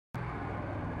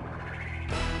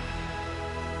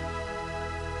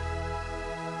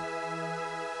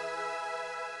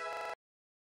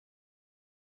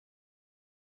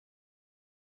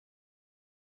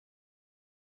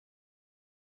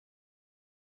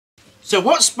So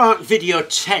what sparked video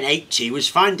 1080 was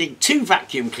finding two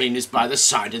vacuum cleaners by the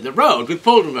side of the road. We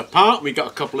pulled them apart and we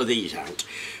got a couple of these out.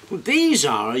 Well, these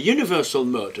are universal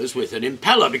motors with an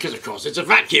impeller because of course it's a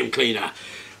vacuum cleaner.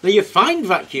 Now you find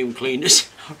vacuum cleaners,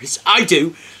 or as I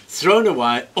do, thrown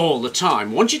away all the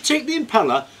time. Once you take the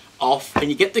impeller off and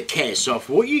you get the case off,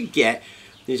 what you get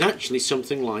is actually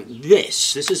something like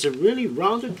this. This is a really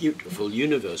rather beautiful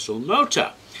universal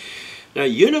motor. Now, a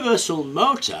universal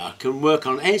motor can work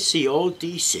on AC or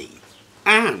DC,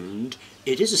 and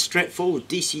it is a straightforward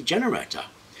DC generator.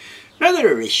 Now, there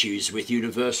are issues with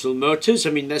universal motors.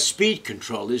 I mean, their speed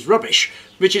control is rubbish,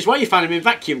 which is why you find them in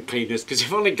vacuum cleaners, because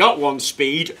they've only got one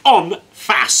speed, on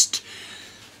fast.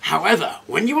 However,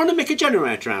 when you want to make a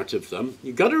generator out of them,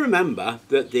 you've got to remember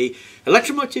that the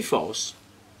electromotive force,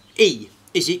 E,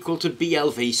 is equal to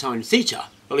BLV sine theta.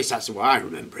 At least that's the way I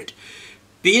remember it.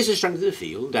 B is the strength of the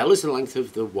field, L is the length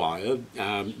of the wire,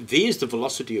 V is the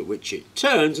velocity at which it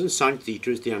turns, and sine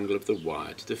theta is the angle of the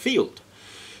wire to the field.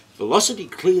 Velocity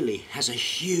clearly has a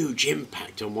huge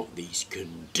impact on what these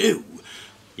can do.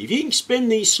 If you can spin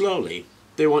these slowly,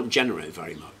 they won't generate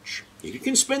very much. If you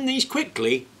can spin these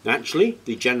quickly, actually,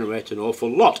 they generate an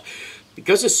awful lot.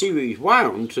 Because they're series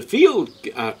wound, the field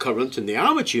current and the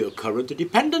armature current are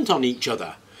dependent on each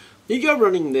other. If you're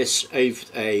running this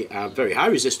at a very high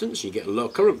resistance, you get a low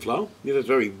current flow. You have a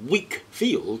very weak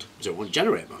field, so it won't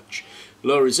generate much.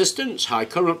 Low resistance, high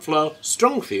current flow,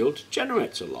 strong field,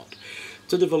 generates a lot.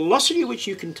 So the velocity at which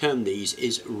you can turn these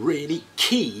is really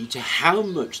key to how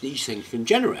much these things can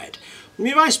generate. I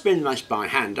mean, if I spin this by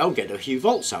hand, I'll get a few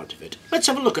volts out of it. Let's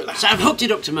have a look at that. So I've hooked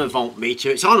it up to my voltmeter.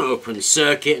 It's on open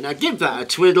circuit, and I give that a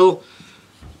twiddle.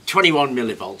 21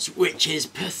 millivolts, which is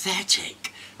pathetic.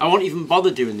 I won't even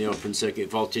bother doing the open circuit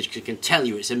voltage because I can tell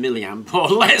you it's a milliamp or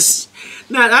less.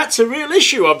 Now that's a real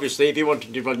issue obviously if you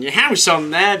wanted to run your house on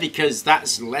there, because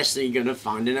that's less than you're going to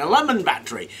find in a lemon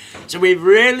battery. So we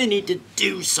really need to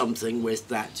do something with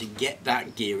that to get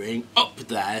that gearing up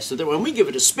there so that when we give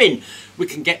it a spin we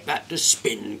can get that to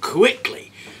spin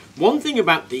quickly. One thing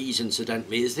about these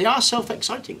incidentally is they are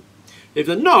self-exciting. If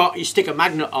they're not, you stick a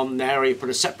magnet on there or you put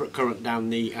a separate current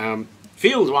down the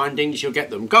field windings, you'll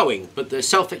get them going, but they're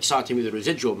self-exciting with the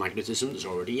residual magnetism that's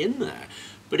already in there.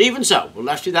 But even so, we're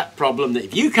left with that problem that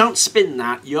if you can't spin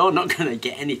that, you're not going to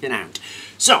get anything out.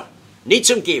 So, need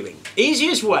some gearing.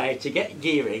 Easiest way to get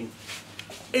gearing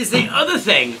is the other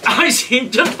thing I seem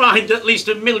to find at least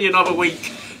 1 million of a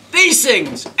week. These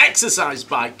things, exercise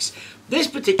bikes. This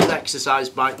particular exercise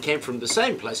bike came from the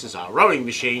same place as our rowing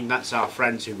machine. That's our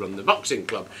friends who run the boxing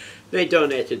club. They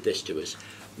donated this to us.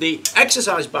 The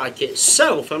exercise bike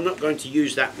itself, I'm not going to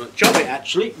use that much of it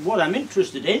actually. What I'm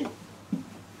interested in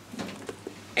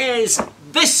is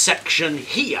this section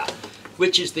here,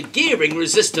 which is the gearing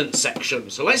resistance section.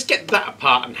 So let's get that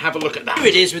apart and have a look at that. Here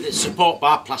it is with its support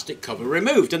bar plastic cover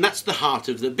removed, and that's the heart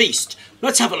of the beast.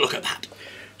 Let's have a look at that.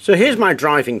 So here's my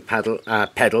driving pedal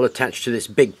attached to this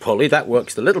big pulley. That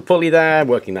works the little pulley there,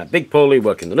 working that big pulley,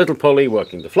 working the little pulley,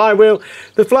 working the flywheel.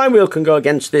 The flywheel can go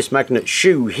against this magnet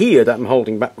shoe here that I'm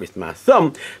holding back with my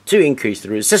thumb to increase the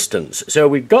resistance. So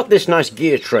we've got this nice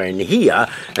gear train here,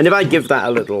 and if I give that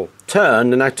a little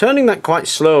turn, and I'm turning that quite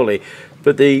slowly,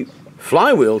 but the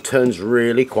flywheel turns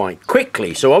really quite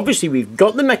quickly. So obviously we've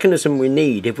got the mechanism we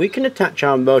need. If we can attach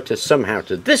our motor somehow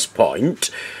to this point,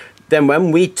 then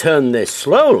when we turn this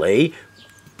slowly,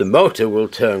 the motor will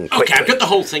turn quickly. Okay, I've got the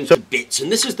whole thing to bits, and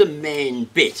this is the main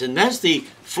bit, and there's the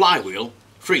flywheel,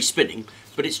 free spinning,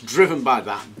 but it's driven by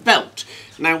that belt.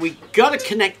 Now we've got to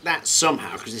connect that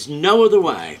somehow, because there's no other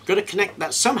way. We've got to connect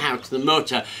that somehow to the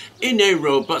motor in a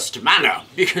robust manner,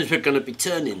 because we're going to be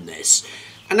turning this.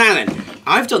 And now then,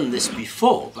 I've done this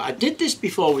before, but I did this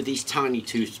before with these tiny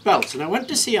toothed belts, and I went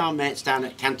to see our mates down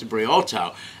at Canterbury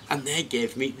Auto, and they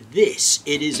gave me this.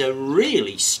 It is a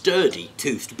really sturdy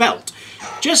toothed belt.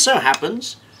 Just so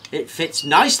happens, it fits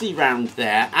nicely round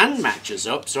there and matches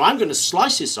up, so I'm going to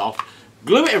slice this off,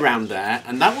 glue it around there,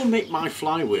 and that will make my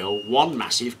flywheel one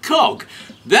massive cog.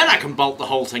 Then I can bolt the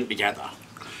whole thing together.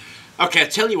 Okay, I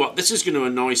tell you what, this is going to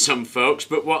annoy some folks,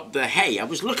 but what the hey, I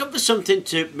was looking for something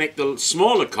to make the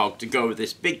smaller cog to go with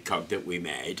this big cog that we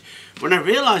made, when I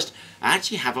realised I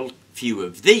actually have a few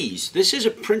of these. This is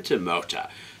a printer motor,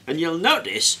 and you'll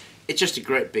notice it's just a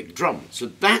great big drum. So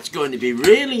that's going to be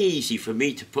really easy for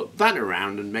me to put that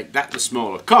around and make that the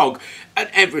smaller cog, and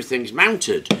everything's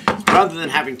mounted, rather than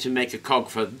having to make a cog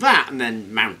for that and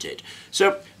then mount it.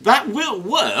 So that will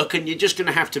work, and you're just going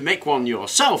to have to make one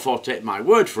yourself, or take my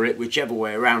word for it, whichever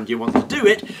way around you want to do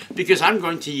it, because I'm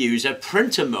going to use a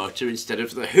printer motor instead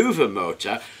of the Hoover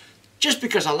motor, just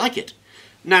because I like it.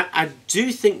 Now, I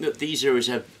do think that these are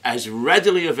as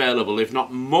readily available, if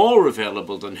not more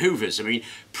available, than Hoovers. I mean,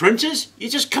 printers, you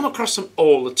just come across them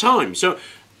all the time. So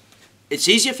it's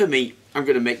easier for me. I'm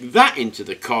going to make that into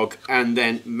the cog and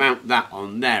then mount that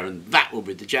on there, and that will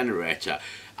be the generator.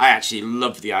 I actually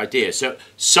love the idea. So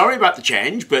sorry about the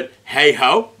change, but hey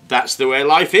ho, that's the way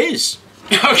life is.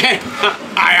 Okay,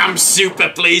 I am super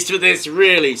pleased with this,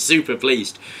 really super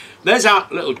pleased. There's our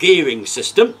little gearing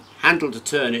system, handle to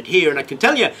turn it here, and I can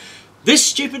tell you, this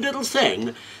stupid little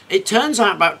thing, it turns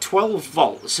out about 12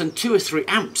 volts and 2 or 3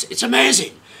 amps. It's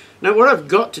amazing. Now what I've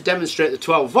got to demonstrate the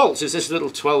 12 volts is this little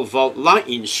 12 volt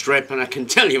lighting strip, and I can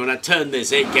tell you when I turn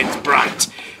this it gets bright.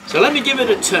 So let me give it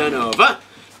a turn over,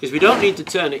 because we don't need to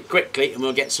turn it quickly and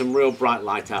we'll get some real bright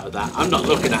light out of that. I'm not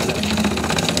looking at it.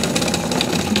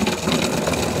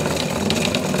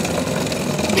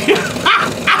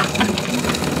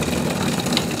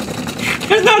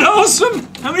 Isn't that awesome?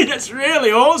 I mean, it's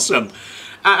really awesome.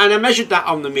 And I measured that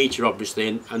on the meter, obviously,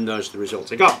 and those are the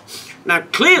results I got. Now,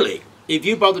 clearly, if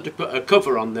you bother to put a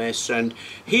cover on this, and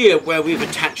here where we've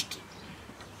attached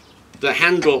the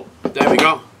handle, there we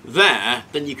go, there,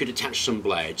 then you could attach some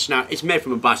blades. Now, it's made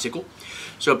from a bicycle,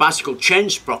 so a bicycle chain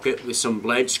sprocket with some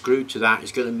blades screwed to that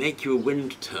is going to make you a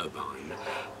wind turbine.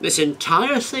 This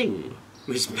entire thing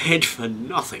was made for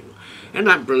nothing. Isn't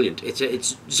that brilliant?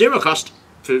 It's zero cost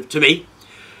to me.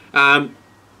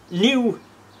 New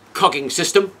cogging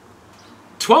system,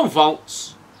 12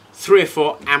 volts, 3 or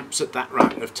 4 amps at that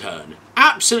rate of turn.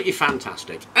 Absolutely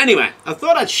fantastic. Anyway, I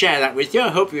thought I'd share that with you. I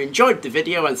hope you enjoyed the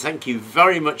video, and thank you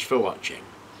very much for watching.